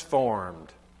transformed.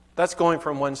 That's going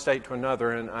from one state to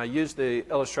another. And I use the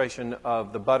illustration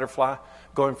of the butterfly,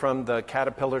 going from the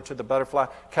caterpillar to the butterfly.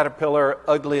 Caterpillar,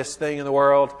 ugliest thing in the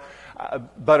world.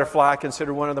 Butterfly,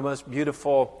 considered one of the most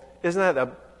beautiful. Isn't that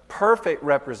a perfect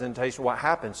representation of what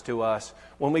happens to us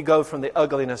when we go from the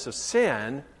ugliness of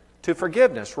sin to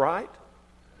forgiveness, right?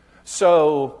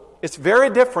 So it's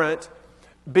very different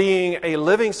being a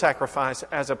living sacrifice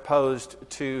as opposed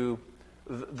to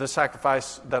the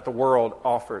sacrifice that the world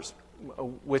offers,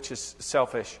 which is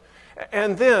selfish.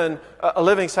 And then a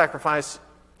living sacrifice,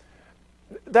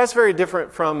 that's very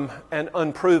different from an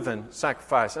unproven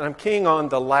sacrifice. And I'm keying on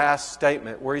the last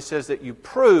statement where he says that you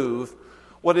prove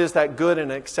what is that good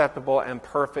and acceptable and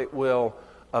perfect will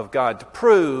of God. To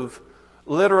prove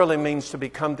literally means to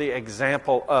become the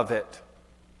example of it.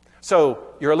 So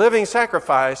you're a living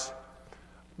sacrifice,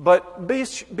 but be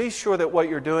sure that what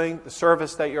you're doing, the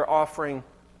service that you're offering,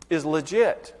 is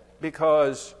legit,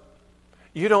 because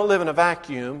you don't live in a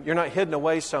vacuum. You're not hidden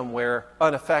away somewhere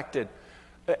unaffected.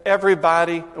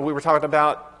 Everybody, and we were talking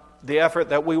about the effort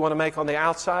that we want to make on the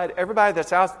outside, everybody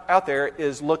that's out there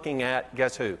is looking at,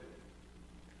 guess who?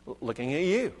 Looking at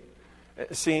you.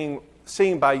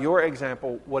 Seeing by your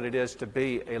example what it is to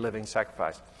be a living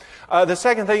sacrifice. The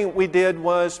second thing we did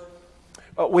was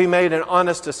we made an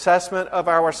honest assessment of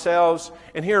ourselves.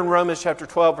 And here in Romans chapter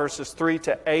 12, verses 3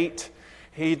 to 8,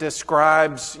 he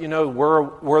describes,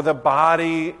 we're the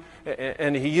body,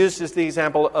 and he uses the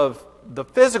example of the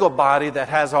physical body that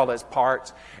has all its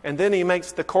parts. And then he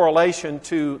makes the correlation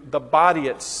to the body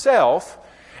itself.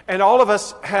 And all of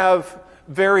us have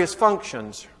various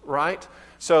functions, right?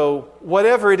 So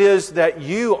whatever it is that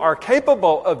you are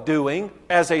capable of doing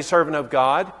as a servant of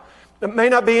God, it may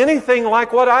not be anything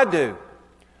like what I do.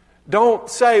 Don't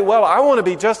say, well, I want to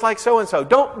be just like so-and-so.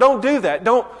 Don't do that.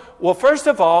 Well, first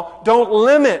of all, don't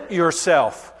limit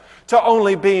yourself to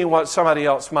only being what somebody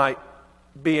else might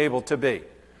be able to be.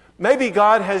 Maybe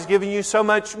God has given you so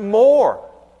much more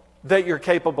that you're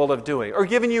capable of doing, or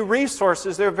given you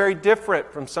resources that are very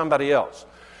different from somebody else.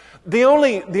 The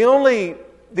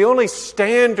only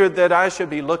standard that I should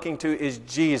be looking to is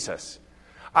Jesus.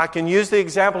 I can use the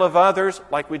example of others,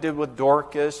 like we did with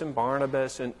Dorcas and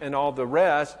Barnabas and all the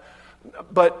rest,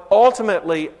 but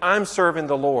ultimately, I'm serving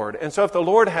the Lord. And so if the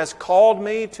Lord has called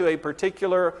me to a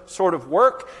particular sort of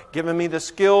work, given me the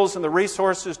skills and the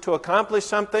resources to accomplish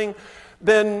something,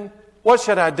 then what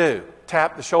should I do?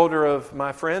 Tap the shoulder of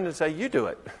my friend and say, you do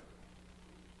it.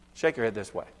 Shake your head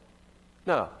this way.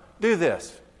 No, do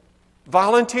this.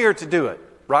 Volunteer to do it,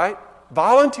 right?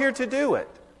 Volunteer to do it.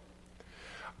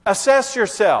 Assess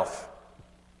yourself.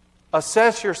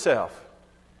 Assess yourself.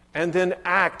 And then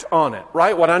act on it,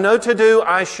 right? What I know to do,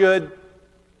 I should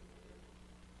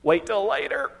wait till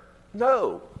later.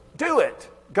 No, do it.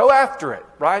 Go after it,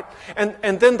 right?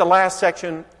 And then the last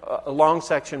section, a long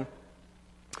section,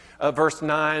 verse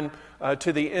 9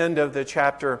 to the end of the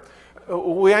chapter,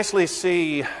 we actually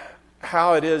see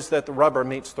how it is that the rubber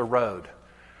meets the road,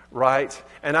 right?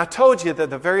 And I told you that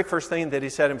the very first thing that he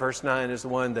said in verse 9 is the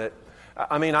one that,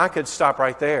 I could stop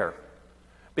right there.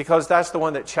 Because that's the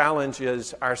one that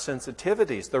challenges our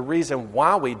sensitivities, the reason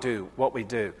why we do what we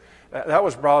do. That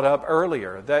was brought up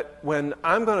earlier, that when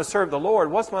I'm going to serve the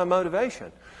Lord, what's my motivation?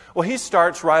 Well, he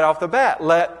starts right off the bat.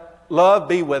 Let love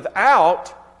be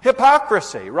without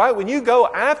hypocrisy, right? When you go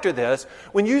after this,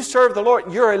 when you serve the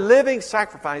Lord, you're a living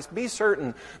sacrifice. Be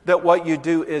certain that what you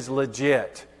do is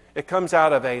legit. It comes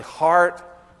out of a heart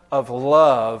of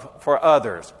love for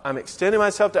others. I'm extending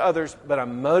myself to others, but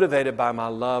I'm motivated by my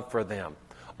love for them.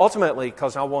 Ultimately,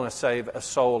 because I want to save a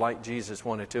soul like Jesus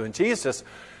wanted to. And Jesus,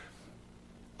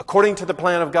 according to the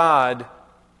plan of God,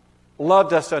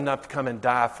 loved us enough to come and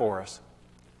die for us.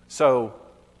 So,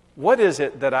 what is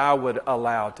it that I would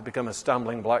allow to become a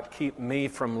stumbling block to keep me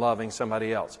from loving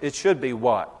somebody else? It should be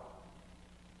what?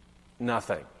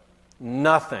 Nothing.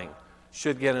 Nothing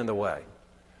should get in the way.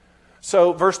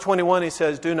 So, verse 21, he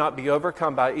says, do not be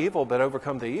overcome by evil, but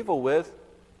overcome the evil with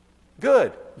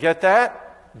good. Get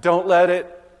that? Don't let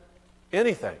it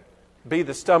anything be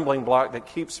the stumbling block that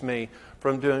keeps me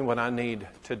from doing what I need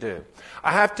to do.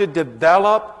 I have to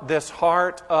develop this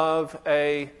heart of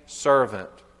a servant.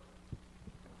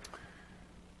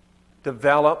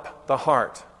 Develop the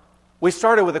heart. We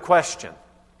started with a question.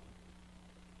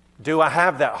 Do I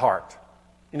have that heart?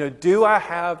 Do I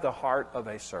have the heart of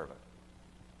a servant?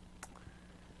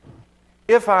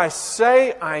 If I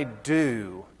say I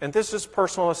do, and this is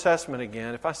personal assessment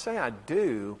again, if I say I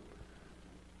do,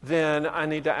 then I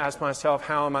need to ask myself,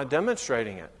 how am I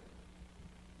demonstrating it?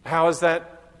 How is that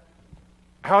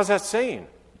seen?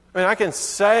 I can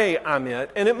say I'm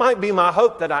it, and it might be my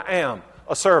hope that I am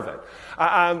a servant.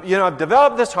 I've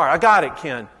developed this heart. I got it,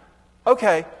 Ken.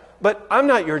 Okay, but I'm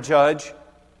not your judge.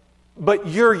 But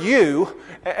you're you,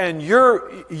 and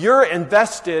you're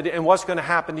invested in what's going to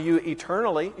happen to you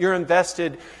eternally. You're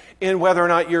invested in whether or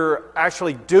not you're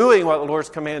actually doing what the Lord's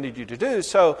commanded you to do.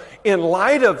 So in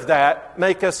light of that,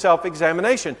 make a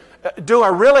self-examination. Do I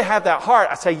really have that heart?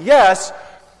 I say yes.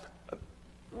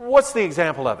 What's the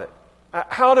example of it?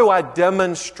 How do I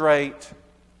demonstrate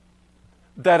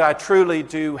that I truly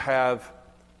do have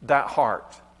that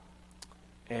heart?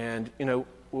 And,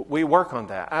 we work on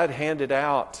that. I'd handed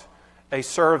out a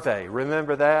survey.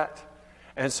 Remember that?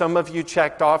 And some of you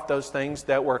checked off those things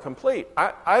that were complete.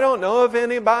 I don't know of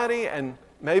anybody, and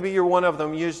maybe you're one of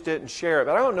them, used it and share it,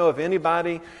 but I don't know of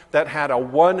anybody that had a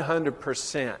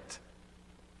 100%.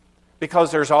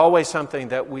 Because there's always something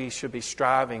that we should be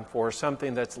striving for,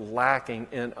 something that's lacking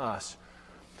in us.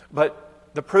 But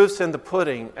the proof's in the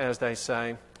pudding, as they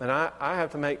say, and I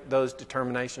have to make those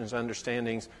determinations,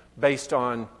 understandings based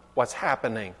on what's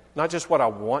happening. Not just what I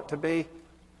want to be,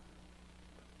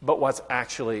 but what's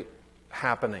actually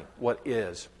happening, what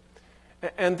is.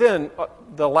 And then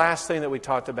the last thing that we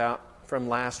talked about from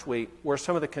last week were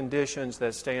some of the conditions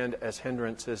that stand as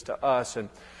hindrances to us. And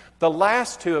the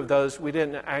last two of those we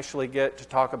didn't actually get to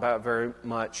talk about very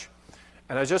much.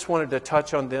 And I just wanted to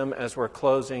touch on them as we're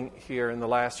closing here in the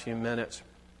last few minutes.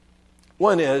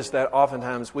 One is that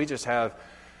oftentimes we just have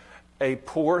a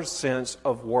poor sense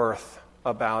of worth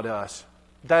about us.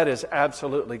 That is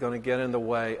absolutely going to get in the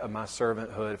way of my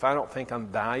servanthood. If I don't think I'm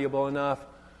valuable enough,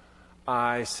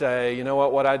 I say, you know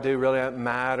what I do really doesn't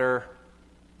matter.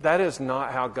 That is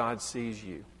not how God sees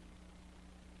you.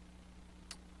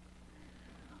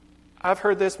 I've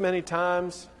heard this many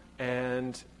times,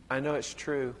 and I know it's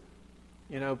true.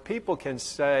 People can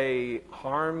say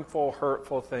harmful,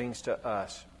 hurtful things to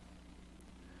us.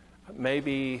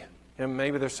 Maybe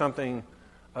there's something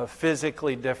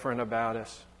physically different about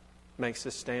us. Makes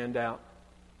us stand out.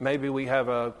 Maybe we have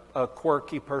a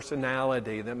quirky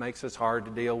personality that makes us hard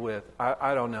to deal with.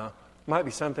 I don't know. It might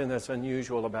be something that's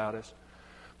unusual about us.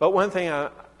 But one thing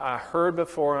I heard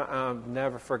before, I've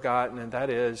never forgotten, and that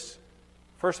is,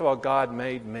 first of all, God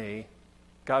made me.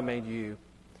 God made you.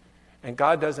 And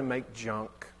God doesn't make junk.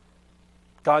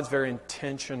 God's very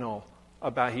intentional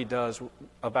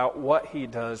about what He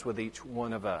does with each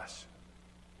one of us.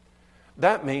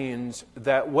 That means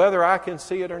that whether I can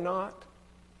see it or not,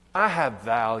 I have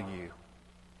value.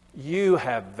 You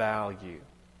have value.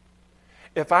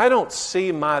 If I don't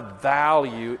see my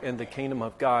value in the kingdom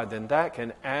of God, then that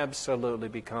can absolutely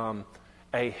become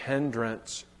a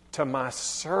hindrance to my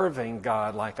serving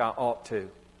God like I ought to.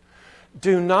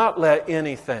 Do not let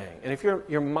anything, and if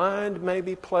your mind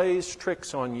maybe plays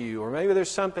tricks on you, or maybe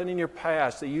there's something in your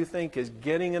past that you think is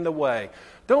getting in the way,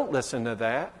 don't listen to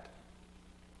that.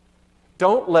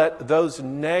 Don't let those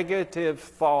negative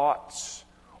thoughts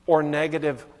or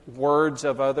negative words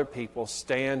of other people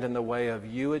stand in the way of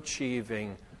you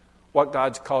achieving what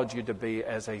God's called you to be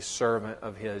as a servant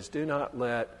of His. Do not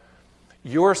let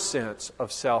your sense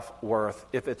of self-worth,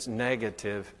 if it's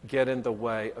negative, get in the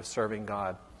way of serving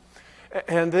God.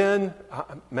 And then,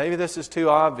 maybe this is too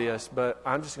obvious, but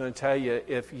I'm just going to tell you,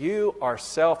 if you are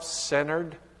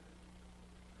self-centered,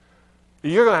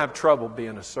 you're going to have trouble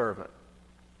being a servant.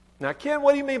 Now, Ken,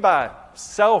 what do you mean by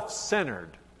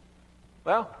self-centered?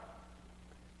 Well,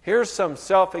 here's some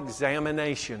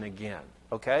self-examination again,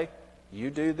 okay? You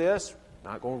do this,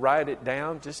 not going to write it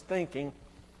down, just thinking.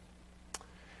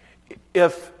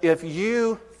 If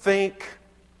you think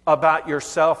about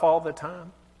yourself all the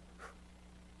time,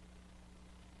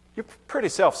 you're pretty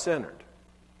self-centered.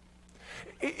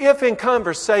 If in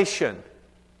conversation,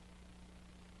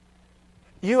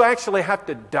 you actually have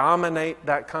to dominate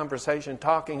that conversation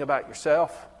talking about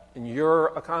yourself and your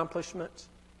accomplishments,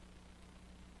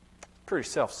 pretty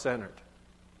self-centered.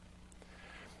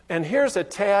 And here's a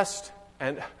test,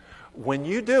 and when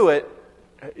you do it,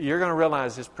 you're going to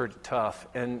realize it's pretty tough,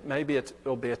 and maybe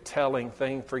it'll be a telling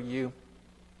thing for you.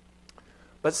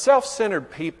 But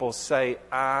self-centered people say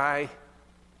I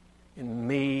and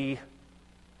me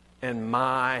and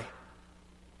my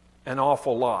an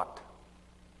awful lot.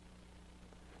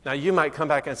 Now, you might come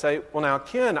back and say, well, now,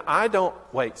 Ken, I don't...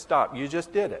 Wait, stop. You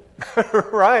just did it.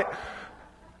 Right?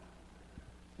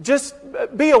 Just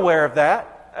be aware of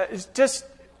that. Just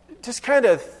kind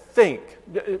of think.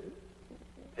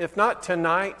 If not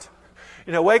tonight,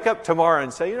 wake up tomorrow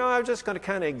and say, I'm just going to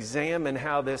kind of examine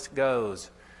how this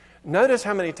goes. Notice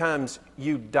how many times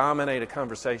you dominate a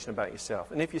conversation about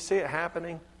yourself. And if you see it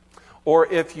happening, or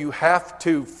if you have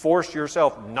to force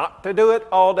yourself not to do it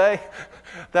all day,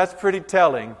 that's pretty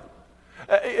telling.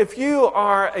 If you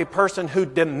are a person who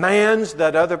demands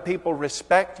that other people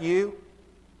respect you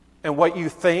and what you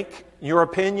think, your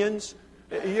opinions,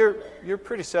 you're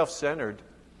pretty self-centered.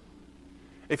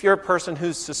 If you're a person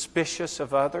who's suspicious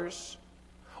of others,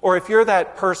 or if you're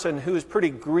that person who's pretty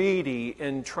greedy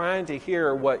in trying to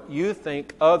hear what you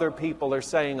think other people are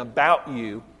saying about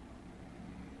you,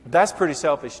 that's pretty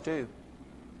selfish too.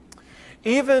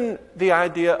 Even the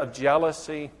idea of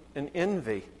jealousy and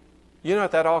envy, you know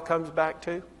what that all comes back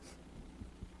to?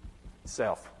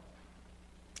 Self.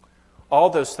 All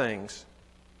those things,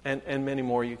 and many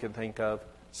more you can think of,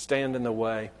 stand in the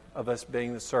way of us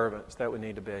being the servants that we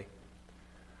need to be.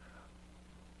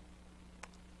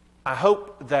 I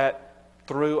hope that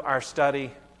through our study,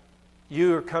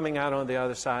 you are coming out on the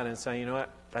other side and saying, you know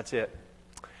what, that's it.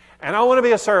 And I want to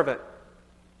be a servant.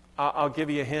 I'll give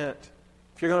you a hint.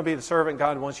 If you're going to be the servant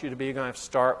God wants you to be, you're going to have to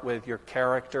start with your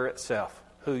character itself,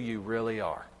 who you really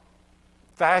are.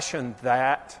 Fashion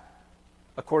that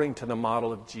according to the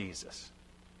model of Jesus.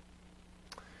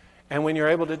 And when you're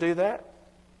able to do that,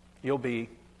 you'll be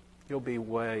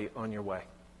way on your way.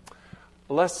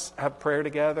 Let's have prayer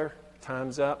together.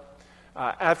 Time's up.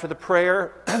 After the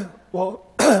prayer, we'll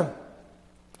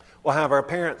have our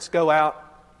parents go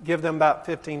out, give them about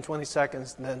 15, 20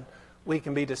 seconds, and then we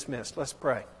can be dismissed. Let's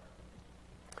pray.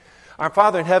 Our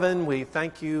Father in heaven, we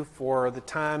thank you for the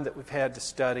time that we've had to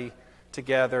study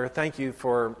together. Thank you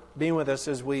for being with us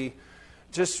as we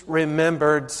just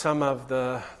remembered some of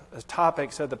the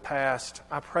topics of the past.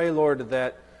 I pray, Lord,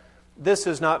 that this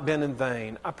has not been in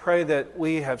vain. I pray that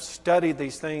we have studied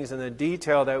these things in the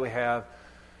detail that we have,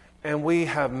 and we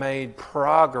have made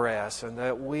progress, and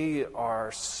that we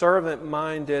are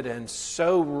servant-minded and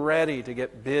so ready to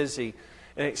get busy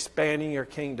in expanding your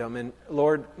kingdom. And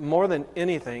Lord, more than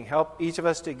anything, help each of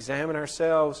us to examine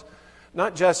ourselves,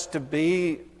 not just to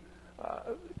be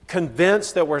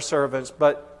convinced that we're servants,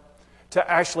 but to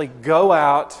actually go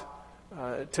out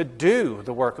to do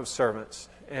the work of servants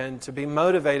and to be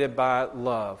motivated by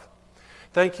love.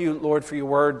 Thank you, Lord, for your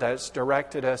word that's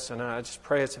directed us, and I just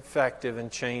pray it's effective in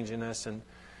changing us and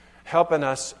helping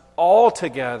us all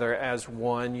together as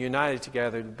one, united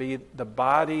together, to be the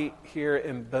body here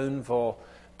in Boonville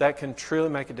that can truly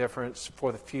make a difference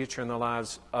for the future in the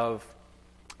lives of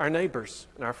our neighbors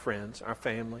and our friends, our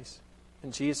families.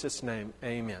 In Jesus' name,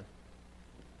 amen.